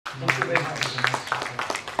Thank you very much.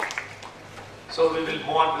 So we will move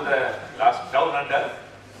on to the last down under,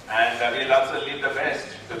 and we will also leave the best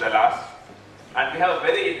to the last. And we have a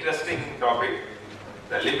very interesting topic,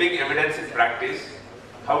 the living evidence in practice.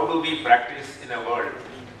 How do we practice in a world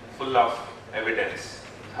full of evidence?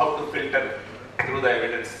 How to filter through the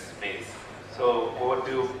evidence maze. So over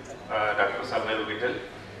to Dr. Samuel Whittle.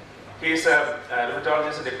 He is a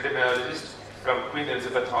rheumatologist and epidemiologist from Queen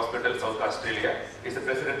Elizabeth Hospital, South Australia. He is the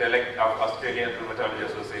president-elect of Australian Rheumatology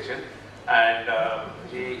Association, and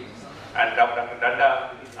he and Dr.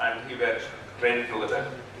 Danda and he were trained together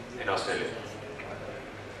in Australia.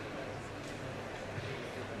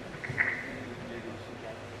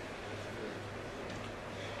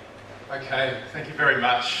 Okay, thank you very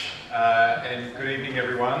much, and good evening,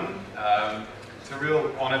 everyone. It's a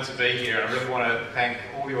real honour to be here, and I really want to thank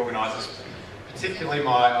all the organisers, particularly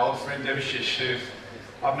my old friend Devashish, who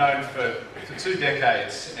I've known for 2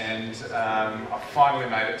 decades, and I finally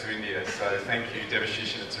made it to India. So thank you,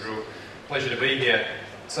 Devashish, and it's a real pleasure to be here.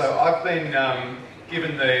 So I've been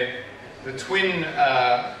given the twin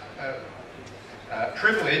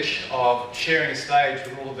privilege of sharing a stage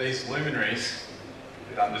with all of these luminaries.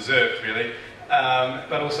 Undeserved, really,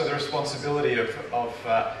 but also the responsibility of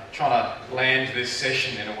trying to land this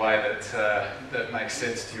session in a way that makes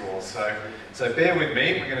sense to you all. So bear with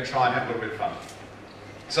me, we're going to try and have a little bit of fun.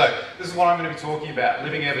 So this is what I'm going to be talking about,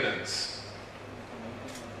 living evidence.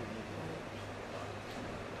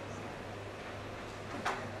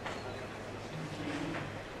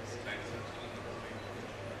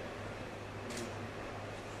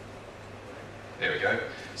 There we go.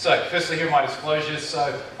 So, firstly, here are my disclosures.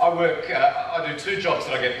 So, I do 2 jobs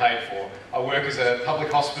that I get paid for. I work as a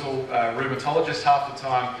public hospital rheumatologist half the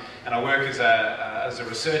time, and I work as a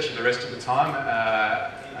researcher the rest of the time.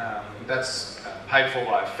 That's paid for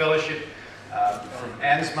by a fellowship from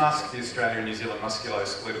ANZMUSC, the Australia and New Zealand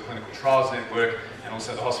Musculoskeletal Clinical Trials Network, and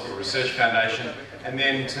also the Hospital Research Foundation. And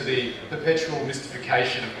then, to the perpetual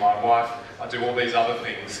mystification of my wife, I do all these other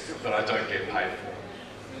things that I don't get paid for.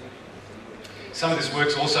 Some of this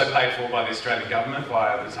work's also paid for by the Australian Government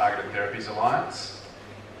via the Targeted Therapies Alliance.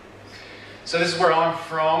 So this is where I'm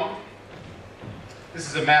from. This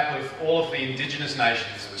is a map of all of the Indigenous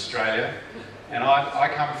nations of Australia. And I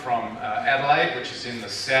come from Adelaide, which is in the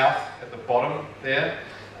south at the bottom there,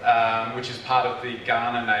 which is part of the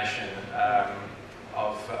Kaurna Nation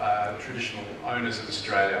of traditional owners of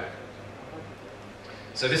Australia.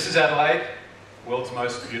 So this is Adelaide, world's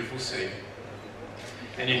most beautiful city.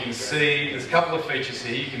 And you can see, there's a couple of features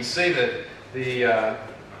here. You can see that the, oh,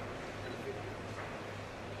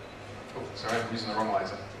 sorry, I'm using the wrong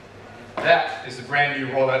laser. That is the brand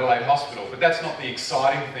new Royal Adelaide Hospital, but that's not the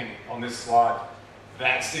exciting thing on this slide.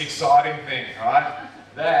 That's the exciting thing, right?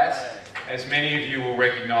 That, as many of you will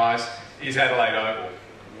recognise, is Adelaide Oval.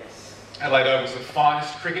 Yes. Adelaide Oval is the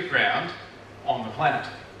finest cricket ground on the planet.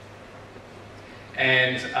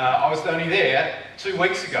 And I was only there 2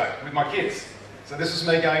 weeks ago with my kids. So this was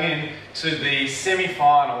me going in to the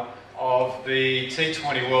semi-final of the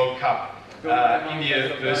T20 World Cup,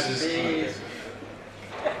 India versus England.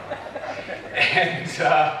 And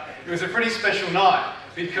it was a pretty special night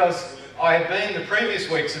because I had been the previous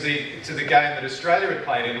week to the game that Australia had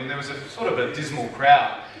played in, and there was a sort of a dismal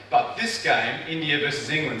crowd. But this game, India versus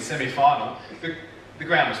England semi-final, the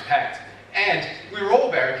ground was packed, and we were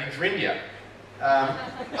all barracking for India.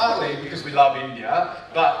 Partly because we love India,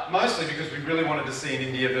 but mostly because we really wanted to see an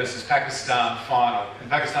India versus Pakistan final. And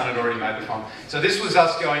Pakistan had already made the final. So this was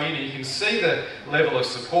us going in, and you can see the level of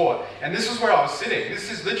support. And this is where I was sitting. This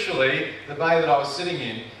is literally the bay that I was sitting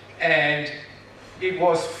in. And it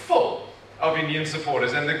was full of Indian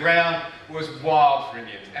supporters, and the ground was wild for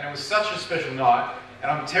Indians. And it was such a special night, and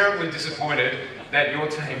I'm terribly disappointed that your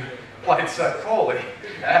team played so poorly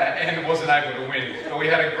and wasn't able to win. But we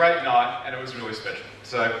had a great night and it was really special.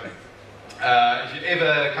 So if you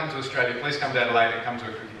ever come to Australia, please come to Adelaide and come to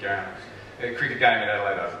a cricket game at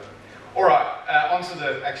Adelaide Oval. Alright, on to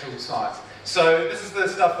the actual science. So this is the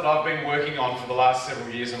stuff that I've been working on for the last several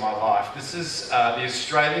years of my life. This is the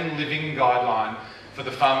Australian Living Guideline for the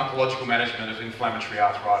Pharmacological Management of Inflammatory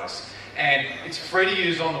Arthritis. And it's free to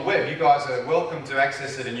use on the web. You guys are welcome to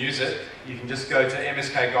access it and use it. You can just go to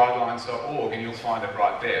mskguidelines.org and you'll find it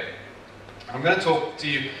right there. I'm going to talk to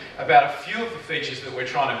you about a few of the features that we're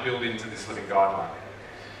trying to build into this living guideline.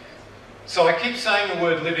 So I keep saying the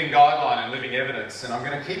word living guideline and living evidence, and I'm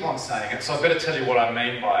going to keep on saying it, so I better tell you what I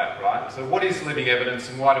mean by it, right? So what is living evidence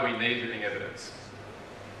and why do we need living evidence?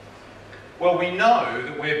 Well, we know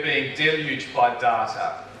that we're being deluged by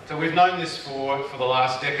data. So we've known this for the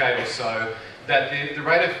last decade or so, that the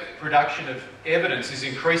rate of production of evidence is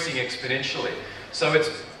increasing exponentially. So it's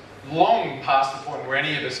long past the point where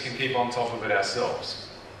any of us can keep on top of it ourselves.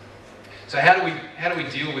 So how do we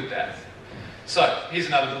deal with that? So here's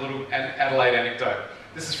another little Adelaide anecdote.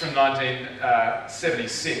 This is from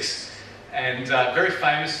 1976, and very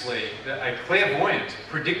famously, a clairvoyant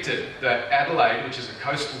predicted that Adelaide, which is a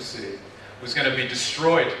coastal city, was going to be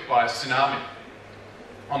destroyed by a tsunami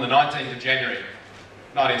on the 19th of January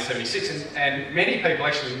 1976, and many people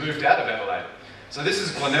actually moved out of Adelaide. So this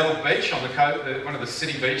is Glenelg Beach on the coast, one of the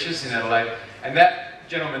city beaches in Adelaide, and that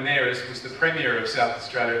gentleman there was the Premier of South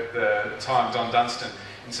Australia at the time, Don Dunstan,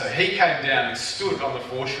 and so he came down and stood on the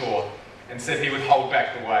foreshore and said he would hold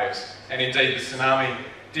back the waves, and indeed the tsunami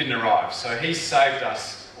didn't arrive. So he saved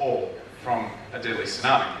us all from a deadly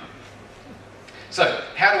tsunami. So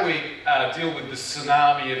how do we deal with the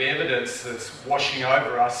tsunami of evidence that's washing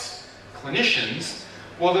over us clinicians?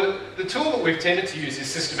 Well, the tool that we've tended to use is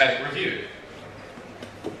systematic review.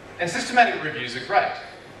 And systematic reviews are great.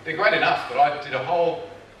 They're great enough that I did a whole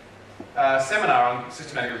seminar on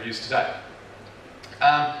systematic reviews today.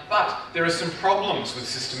 But there are some problems with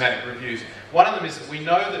systematic reviews. One of them is that we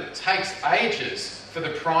know that it takes ages for the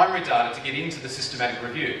primary data to get into the systematic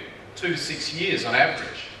review, 2 to 6 years on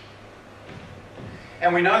average.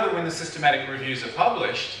 And we know that when the systematic reviews are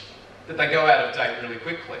published, that they go out of date really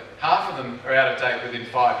quickly. Half of them are out of date within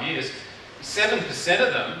 5 years. 7%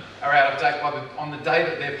 of them are out of date on the day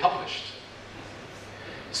that they're published.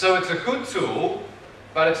 So it's a good tool,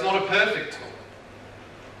 but it's not a perfect tool.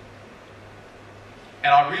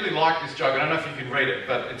 And I really like this joke. I don't know if you can read it,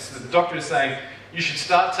 but it's the doctor is saying, you should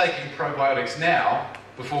start taking probiotics now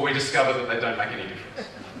before we discover that they don't make any difference.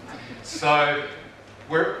 So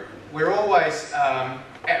we're always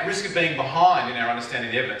at risk of being behind in our understanding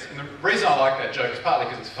of the evidence. And the reason I like that joke is partly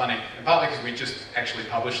because it's funny, and partly because we just actually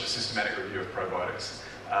published a systematic review of probiotics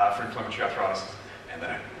for inflammatory arthritis, and they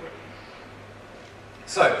don't work.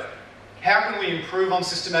 So, how can we improve on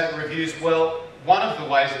systematic reviews? Well, one of the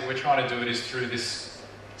ways that we're trying to do it is through this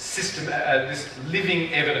this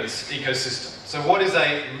living evidence ecosystem. So what is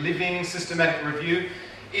a living systematic review?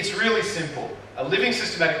 It's really simple. A living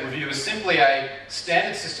systematic review is simply a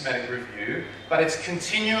standard systematic review, but it's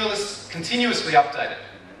continuously updated.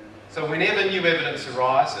 So whenever new evidence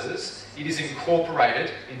arises, it is incorporated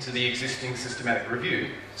into the existing systematic review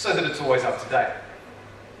so that it's always up to date.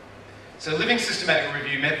 So living systematic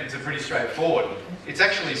review methods are pretty straightforward. It's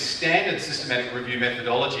actually standard systematic review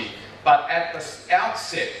methodology, but at the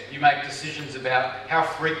outset you make decisions about how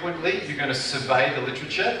frequently you're going to survey the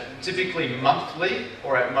literature, typically monthly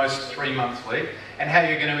or at most 3 monthly, and how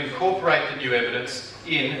you're going to incorporate the new evidence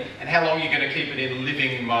in and how long you're going to keep it in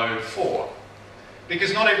living mode for.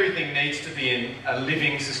 Because not everything needs to be in a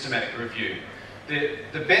living systematic review.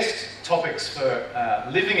 The best topics for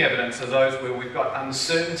living evidence are those where we've got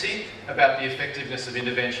uncertainty about the effectiveness of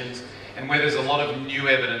interventions and where there's a lot of new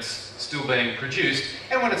evidence still being produced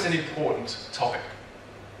and when it's an important topic.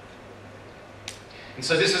 And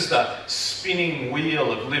so this is the spinning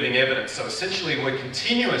wheel of living evidence. So essentially we're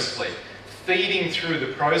continuously feeding through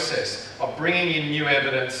the process of bringing in new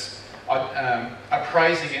evidence,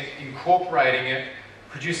 appraising it, incorporating it,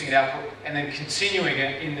 producing an output, and then continuing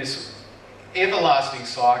it in this everlasting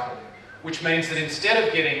cycle, which means that instead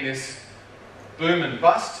of getting this boom and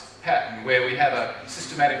bust pattern where we have a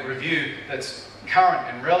systematic review that's current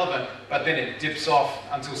and relevant, but then it dips off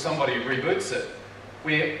until somebody reboots it,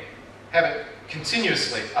 we have it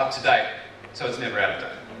continuously up to date, so it's never out of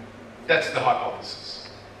date. That's the hypothesis.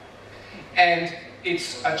 And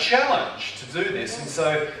it's a challenge to do this, and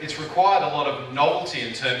so it's required a lot of novelty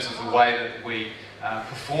in terms of the way that we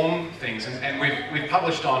perform things, and we've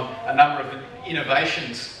published on a number of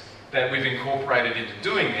innovations that we've incorporated into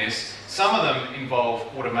doing this. Some of them involve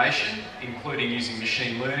automation, including using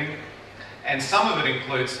machine learning, and some of it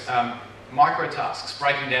includes micro-tasks,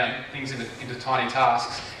 breaking down things into tiny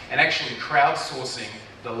tasks, and actually crowdsourcing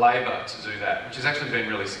the labour to do that, which has actually been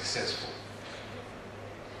really successful.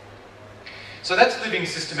 So that's living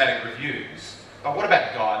systematic reviews, but what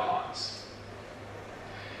about guidelines?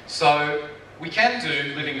 So we can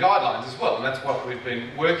do living guidelines as well, and that's what we've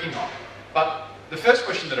been working on. But the first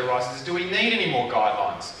question that arises is, do we need any more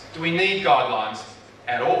guidelines? Do we need guidelines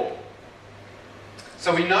at all?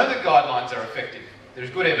 So we know that guidelines are effective.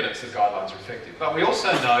 There's good evidence that guidelines are effective, but we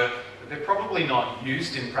also know that they're probably not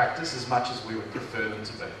used in practice as much as we would prefer them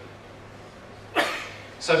to be.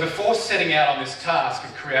 So before setting out on this task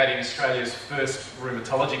of creating Australia's first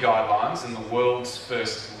rheumatology guidelines and the world's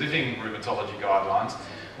first living rheumatology guidelines,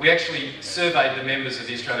 we actually surveyed the members of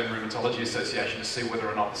the Australian Rheumatology Association to see whether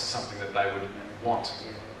or not this is something that they would want.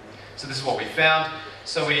 So this is what we found.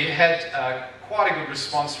 So we had quite a good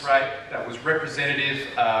response rate that was representative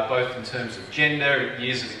both in terms of gender,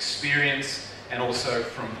 years of experience, and also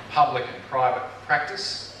from public and private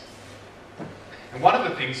practice. And one of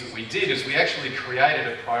the things that we did is we actually created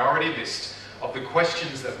a priority list of the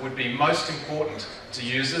questions that would be most important to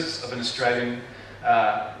users of an Australian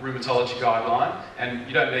rheumatology guideline. And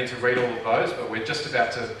you don't need to read all of those, but we're just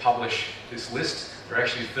about to publish this list. There are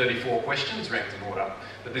actually 34 questions ranked in order,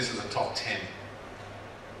 but this is the top 10.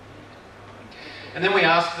 And then we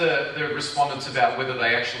asked the respondents about whether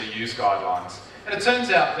they actually use guidelines. And it turns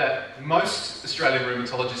out that most Australian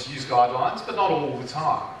rheumatologists use guidelines, but not all the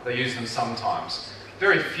time. They use them sometimes.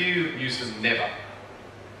 Very few use them never.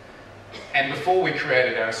 And before we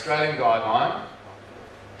created our Australian guideline,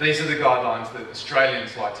 these are the guidelines that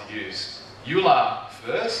Australians like to use. EULAR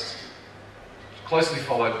first, closely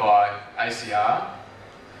followed by ACR.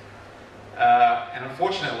 And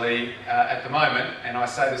unfortunately, at the moment, and I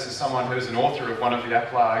say this as someone who's an author of one of the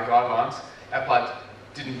APLAR guidelines, APLAR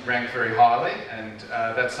didn't rank very highly, and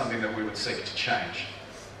that's something that we would seek to change.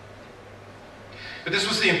 But this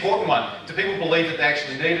was the important one. Do people believe that they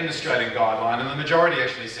actually need an Australian guideline? And the majority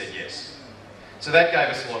actually said yes. So that gave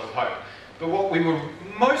us a lot of hope. But what we were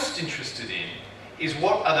most interested in is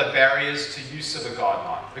what are the barriers to use of a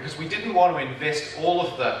guideline? Because we didn't want to invest all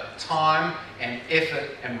of the time and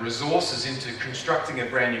effort and resources into constructing a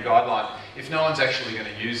brand new guideline if no one's actually going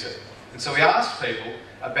to use it. And so we asked people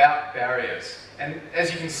about barriers. And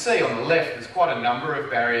as you can see on the left, there's quite a number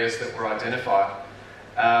of barriers that were identified.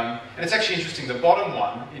 And it's actually interesting, the bottom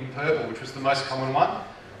one in purple, which was the most common one,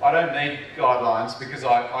 I don't need guidelines because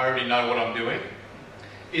I already know what I'm doing,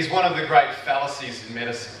 is one of the great fallacies in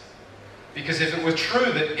medicine. Because if it were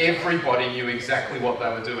true that everybody knew exactly what they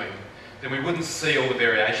were doing, then we wouldn't see all the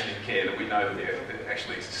variation in care that we know that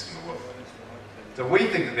actually exists in the world. So we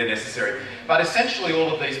think that they're necessary. But essentially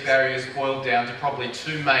all of these barriers boiled down to probably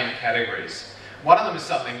two main categories. One of them is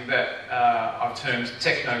something that I've termed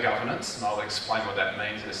techno-governance, and I'll explain what that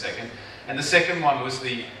means in a second. And the second one was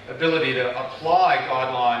the ability to apply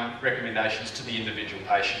guideline recommendations to the individual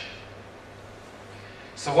patient.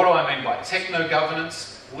 So what do I mean by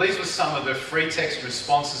techno-governance? Well, these were some of the free text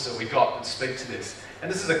responses that we got that speak to this. And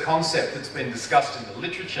this is a concept that's been discussed in the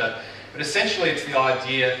literature, but essentially it's the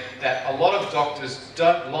idea that a lot of doctors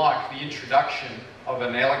don't like the introduction of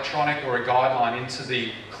an electronic or a guideline into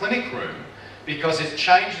the clinic room because it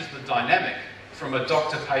changes the dynamic from a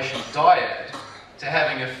doctor-patient dyad to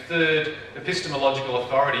having a third epistemological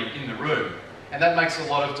authority in the room. And that makes a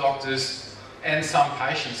lot of doctors and some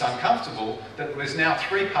patients uncomfortable that there's now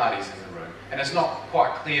three parties in the room and it's not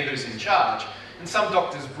quite clear who's in charge. And some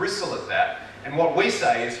doctors bristle at that. And what we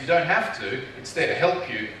say is you don't have to, it's there to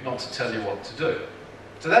help you, not to tell you what to do.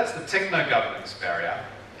 So that's the techno-governance barrier.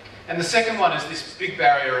 And the second one is this big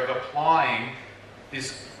barrier of applying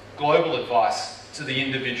this global advice to the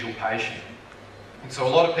individual patient. And so a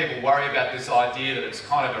lot of people worry about this idea that it's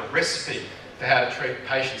kind of a recipe for how to treat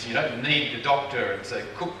patients. You don't need the doctor, it's a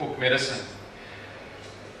cookbook medicine.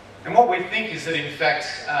 And what we think is that in fact,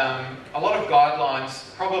 a lot of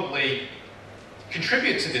guidelines probably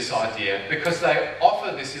contribute to this idea because they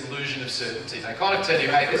offer this illusion of certainty. They kind of tell you,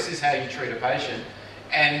 hey, this is how you treat a patient,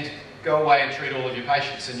 and go away and treat all of your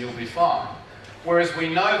patients and you'll be fine. Whereas we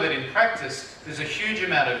know that in practice, there's a huge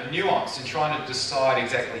amount of nuance in trying to decide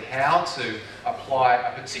exactly how to apply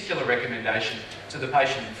a particular recommendation to the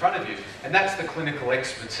patient in front of you. And that's the clinical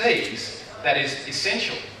expertise that is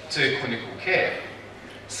essential to clinical care.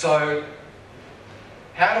 So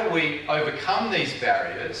how do we overcome these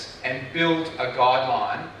barriers and build a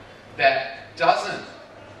guideline that doesn't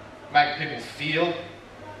make people feel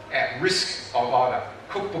at risk of either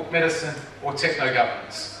cookbook medicine or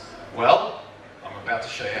techno-governance? Well, I'm about to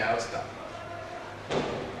show you how it's done.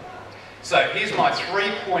 So here's my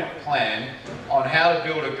three-point plan on how to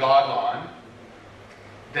build a guideline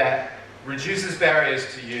that reduces barriers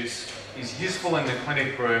to use, is useful in the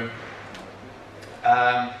clinic room,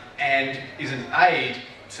 and is an aid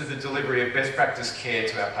to the delivery of best practice care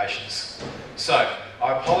to our patients. So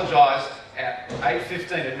I apologise at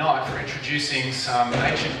 8:15 at night for introducing some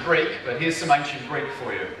ancient Greek, but here's some ancient Greek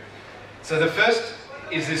for you. So the first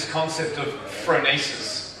is this concept of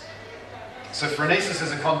phronesis. So phronesis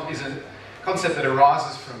is a concept that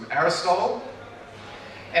arises from Aristotle,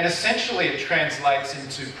 and essentially it translates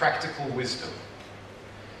into practical wisdom.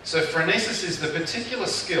 So phronesis is the particular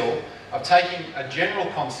skill of taking a general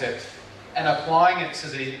concept and applying it to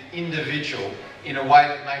the individual in a way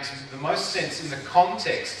that makes the most sense in the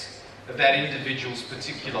context of that individual's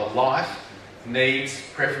particular life, needs,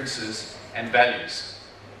 preferences, and values.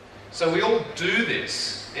 So we all do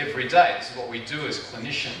this every day. This is what we do as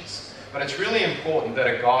clinicians. But it's really important that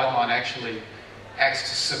a guideline actually acts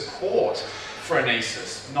to support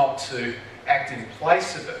phronesis, not to act in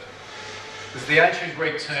place of it. Because the ancient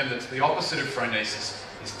Greek term that's the opposite of phronesis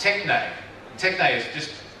is techne. Techne is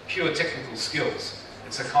just pure technical skills.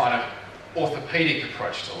 It's a kind of orthopedic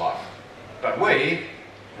approach to life. But we,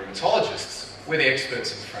 rheumatologists, we're the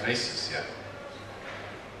experts in phronesis, yeah.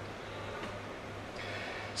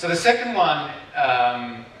 So the second one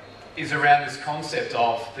is around this concept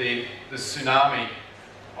of the tsunami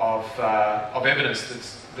of evidence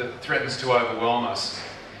that threatens to overwhelm us,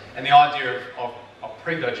 and the idea of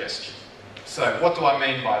predigestion. So what do I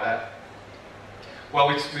mean by that? Well,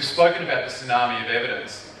 we've spoken about the tsunami of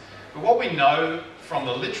evidence, but what we know from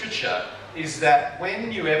the literature is that when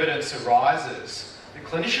new evidence arises, the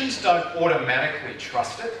clinicians don't automatically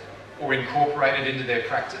trust it or incorporate it into their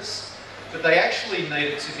practice, but they actually need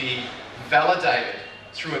it to be validated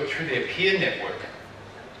through their peer network.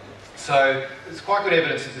 So there's quite good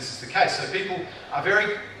evidence that this is the case. So people are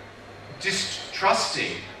very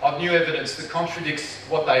distrusting of new evidence that contradicts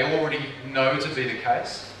what they already know to be the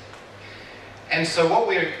case. And so what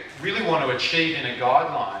we really want to achieve in a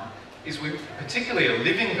guideline is, particularly a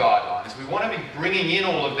living guideline, is we want to be bringing in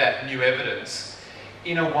all of that new evidence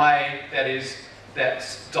in a way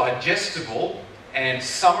that's digestible and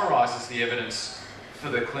summarises the evidence for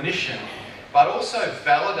the clinician, but also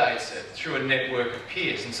validates it through a network of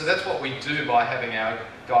peers. And so that's what we do by having our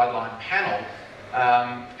guideline panel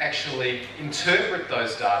actually interpret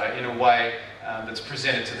those data in a way that's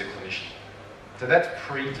presented to the clinician. So that's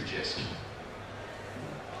pre-digestion.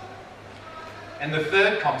 And the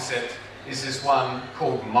third concept is this one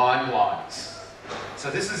called mind lines. So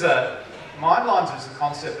mind lines is a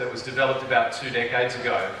concept that was developed about 2 decades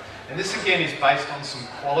ago. And this again is based on some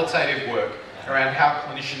qualitative work around how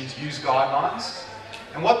clinicians use guidelines.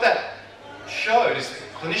 And what that showed is that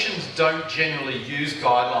clinicians don't generally use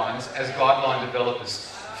guidelines as guideline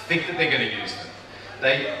developers think that they're going to use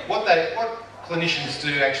them. What clinicians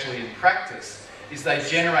do actually in practice is they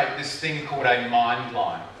generate this thing called a mind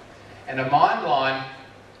line. And a mind line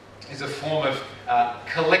is a form of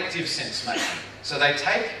collective sense making. So they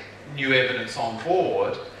take new evidence on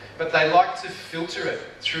board, but they like to filter it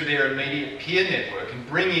through their immediate peer network and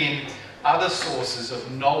bring in other sources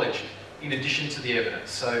of knowledge in addition to the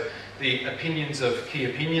evidence. So the opinions of key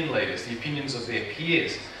opinion leaders, the opinions of their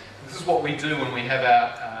peers. This is what we do when we have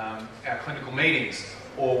our clinical meetings,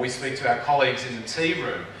 or we speak to our colleagues in the tea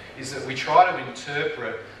room, is that we try to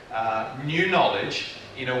interpret new knowledge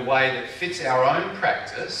in a way that fits our own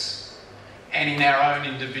practice and in our own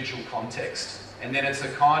individual context. And then it's a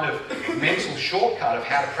kind of mental shortcut of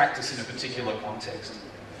how to practice in a particular context.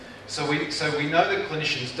 So we know that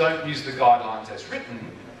clinicians don't use the guidelines as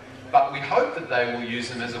written, but we hope that they will use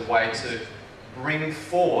them as a way to bring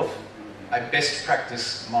forth a best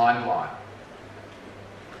practice mind line.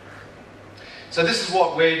 So this is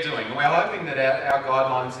what we're doing. We're hoping that our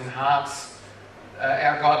guidelines enhance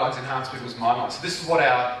people's mind lines. So this is what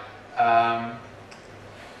our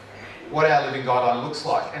living guideline looks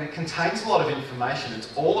like, and it contains a lot of information.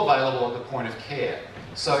 It's all available at the point of care.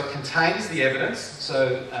 So it contains the evidence. So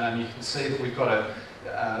you can see that we've got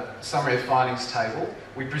a summary of findings table.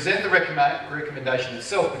 We present the recommendation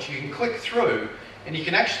itself, but you can click through and you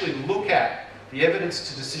can actually look at the evidence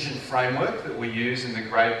to decision framework that we use in the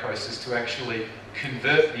grade process to actually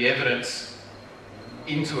convert the evidence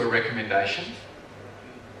into a recommendation.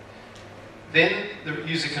 Then the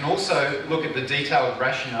user can also look at the detailed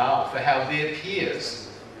rationale for how their peers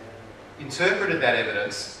interpreted that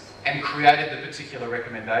evidence and created the particular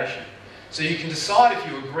recommendation. So you can decide if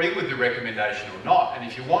you agree with the recommendation or not, and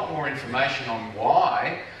if you want more information on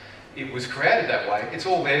why it was created that way, it's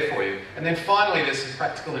all there for you. And then finally, there's some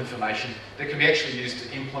practical information that can be actually used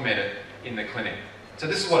to implement it in the clinic. So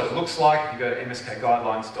this is what it looks like. If you go to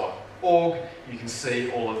mskguidelines.org, you can see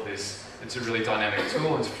all of this. It's a really dynamic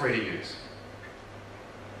tool and it's free to use.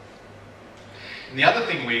 And the other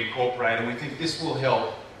thing we incorporate, and we think this will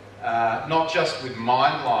help not just with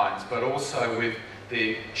mind lines, but also with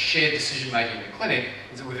the shared decision-making in the clinic,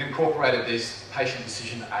 is that we've incorporated these patient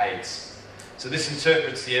decision aids. So this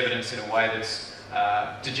interprets the evidence in a way that's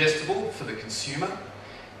digestible for the consumer,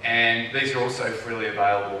 and these are also freely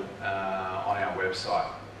available on our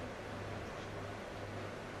website.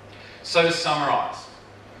 So to summarise,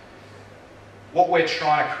 what we're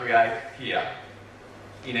trying to create here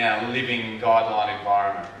in our living guideline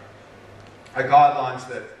environment are guidelines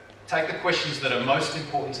that take the questions that are most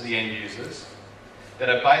important to the end users, that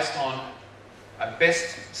are based on a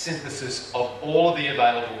best synthesis of all of the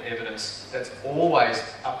available evidence that's always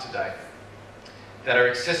up to date, that are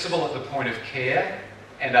accessible at the point of care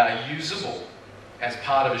and are usable as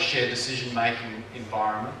part of a shared decision-making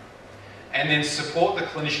environment, and then support the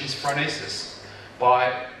clinician's phronesis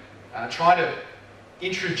by trying to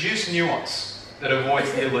introduce nuance that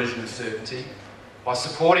avoids the illusion of certainty, by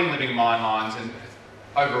supporting living mind lines, and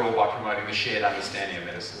overall by promoting the shared understanding of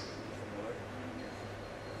medicine.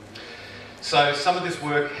 So some of this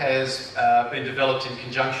work has been developed in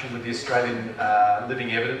conjunction with the Australian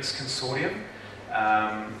Living Evidence Consortium,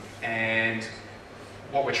 and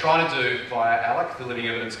what we're trying to do via ALEC, the Living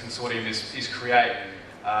Evidence Consortium, is create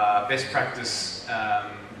best practice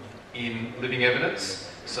in living evidence.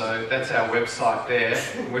 So that's our website there.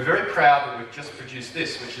 And we're very proud that we've just produced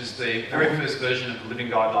this, which is the very first version of the Living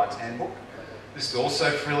Guidelines Handbook. This is also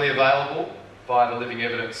freely available via the Living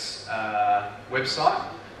Evidence website.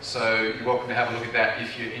 So you're welcome to have a look at that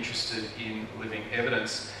if you're interested in living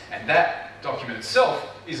evidence. And that document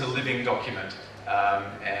itself is a living document.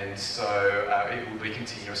 And so it will be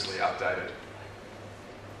continuously updated.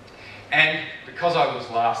 And because I was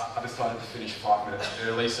last, I decided to finish 5 minutes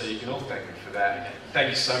early, so you can all thank me for that. Thank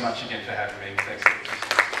you so much again for having me. Thanks.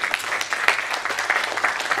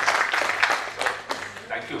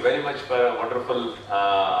 Thank you very much for a wonderful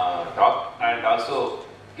talk, and also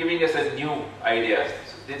giving us a new idea.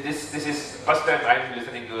 This is first time I'm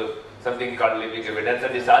listening to something called living evidence,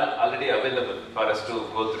 and it's already available for us to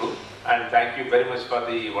go through. And thank you very much for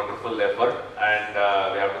the wonderful effort, and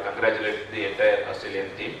we have to congratulate the entire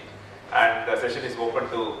Australian team. And the session is open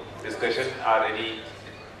to discussion or any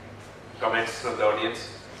comments from the audience.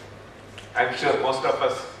 I'm sure most of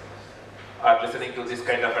us are listening to this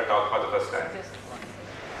kind of a talk for the first time.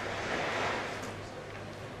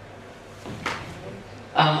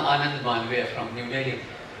 I'm Anand Malviya from New Delhi.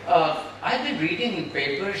 I've been reading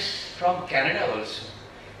papers from Canada also.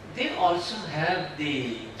 They also have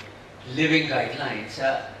the living guidelines.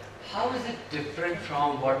 How is it different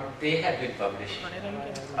from what they have been published?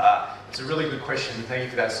 It's a really good question, thank you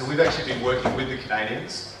for that. So we've actually been working with the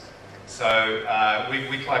Canadians. So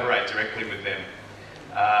we collaborate directly with them.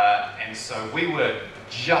 And so we were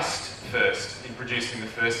just first in producing the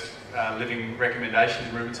first living recommendation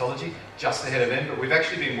in rheumatology, just ahead of them, but we've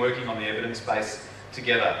actually been working on the evidence base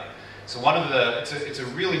together. So one of the, it's a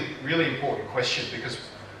really, really important question, because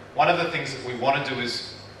one of the things that we want to do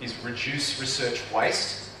is reduce research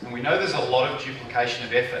waste. And we know there's a lot of duplication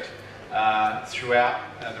of effort throughout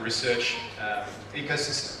the research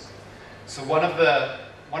ecosystem. So one of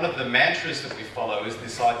the mantras that we follow is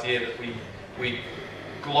this idea that we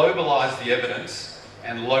globalise the evidence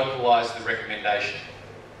and localise the recommendation.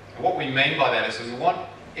 And what we mean by that is that we want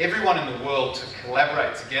everyone in the world to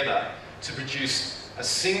collaborate together to produce a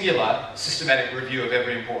singular systematic review of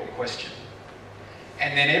every important question.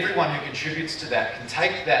 And then everyone who contributes to that can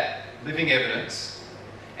take that living evidence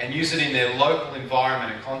and use it in their local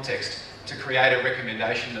environment and context to create a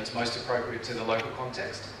recommendation that's most appropriate to the local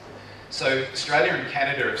context. So Australia and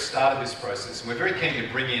Canada have started this process, and we're very keen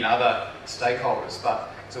to bring in other stakeholders.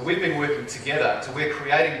 So we've been working together, so we're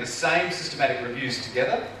creating the same systematic reviews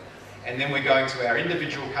together, and then we're going to our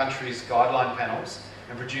individual countries' guideline panels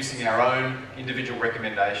and producing our own individual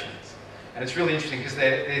recommendations. And it's really interesting because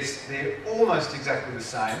they're almost exactly the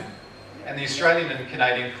same, and the Australian and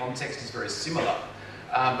Canadian context is very similar.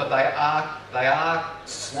 But they are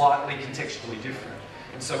slightly contextually different.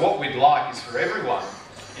 And so what we'd like is for everyone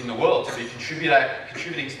in the world to be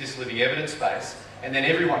contributing to this living evidence base, and then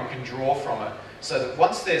everyone can draw from it, so that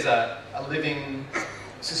once there's a living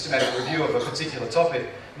systematic review of a particular topic,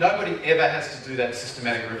 nobody ever has to do that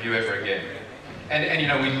systematic review ever again. And you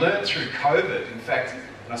know, we learned through COVID, in fact,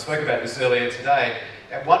 and I spoke about this earlier today,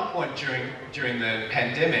 at one point during the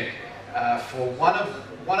pandemic, for one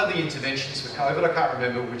of the interventions for COVID, I can't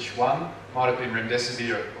remember which one, might have been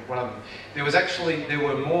remdesivir or one of them, there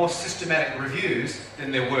were more systematic reviews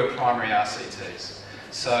than there were primary RCTs.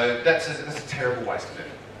 So that's a terrible waste of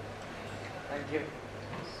effort. Thank you.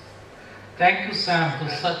 Thank you, Sam,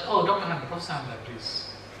 for such... Oh, Dr. Hunter, Professor Hunter, please.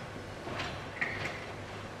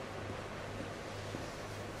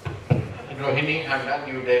 Rohini Handa,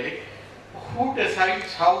 New Delhi. Who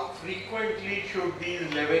decides how frequently should these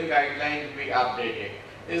living guidelines be updated?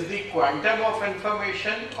 Is the quantum of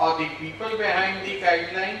information, or the people behind the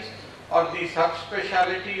guidelines, or the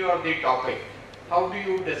subspecialty, or the topic? How do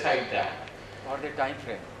you decide that? Or the time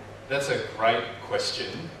frame? That's a great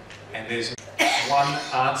question, and there's one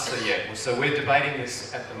answer yet. So we're debating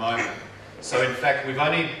this at the moment. So in fact,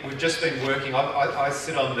 we've just been working. I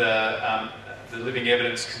sit on the Living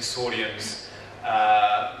Evidence Consortium's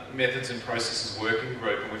methods and processes working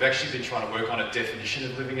group, and we've actually been trying to work on a definition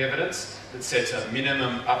of living evidence that sets a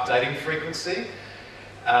minimum updating frequency.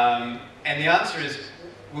 And the answer is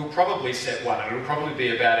we'll probably set one, and it'll probably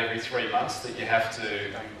be about every 3 months that you have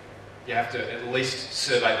to at least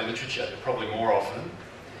survey the literature, probably more often.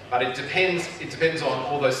 But it depends on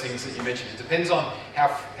all those things that you mentioned. It depends on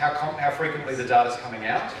how frequently the data's coming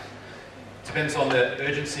out. It depends on the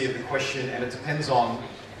urgency of the question, and it depends on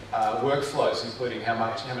workflows, including how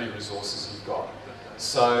many resources you've got.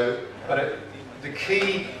 So, but the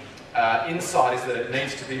key insight is that it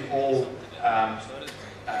needs to be all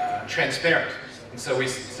transparent, and so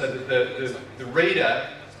that the reader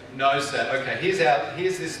knows that, okay,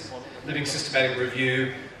 here's this living systematic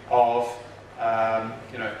review of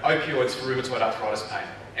opioids for rheumatoid arthritis pain,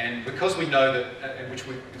 and because we know that,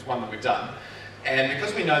 it's one that we've done, and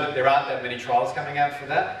because we know that there aren't that many trials coming out for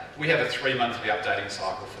that, we have a 3-monthly updating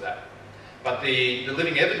cycle for that. But the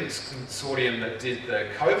Living Evidence Consortium that did the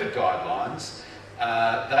COVID guidelines,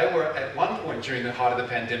 they were at one point during the height of the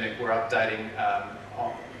pandemic were updating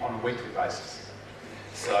on a weekly basis.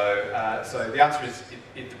 So the answer is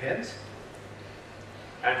it depends.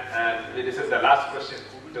 And this is the last question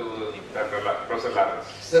to Professor Lawrence.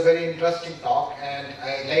 It's a very interesting talk, and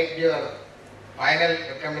I liked your final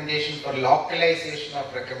recommendations for localization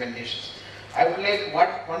of recommendations. I would like,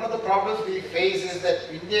 one of the problems we face is that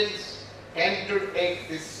Indians tend to take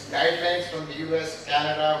these guidelines from the US,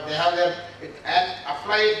 Canada, they have them and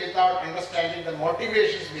apply it without understanding the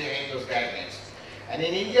motivations behind those guidelines. And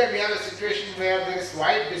in India, we have a situation where there is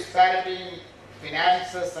wide disparity in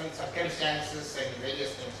finances and circumstances and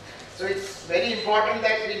various things. So it's very important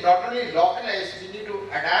that we not only localize, we need to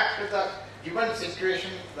adapt to the given situation,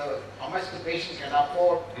 how much the patient can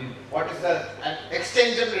afford, what is the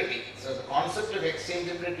exchangeability. So the concept of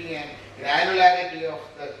exchangeability and granularity of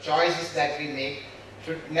the choices that we make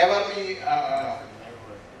should never be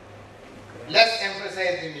less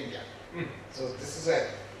emphasized in India. So this is a...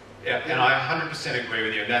 Yeah, and I 100% agree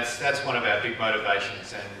with you, and that's one of our big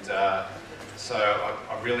motivations, and so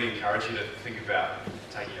I really encourage you to think about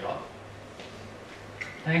taking it on.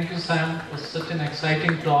 Thank you, Sam, for such an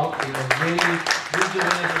exciting talk. You have really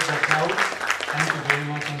rejuvenated the crowd. Thank you very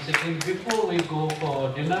much once again. Before we go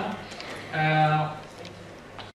for dinner,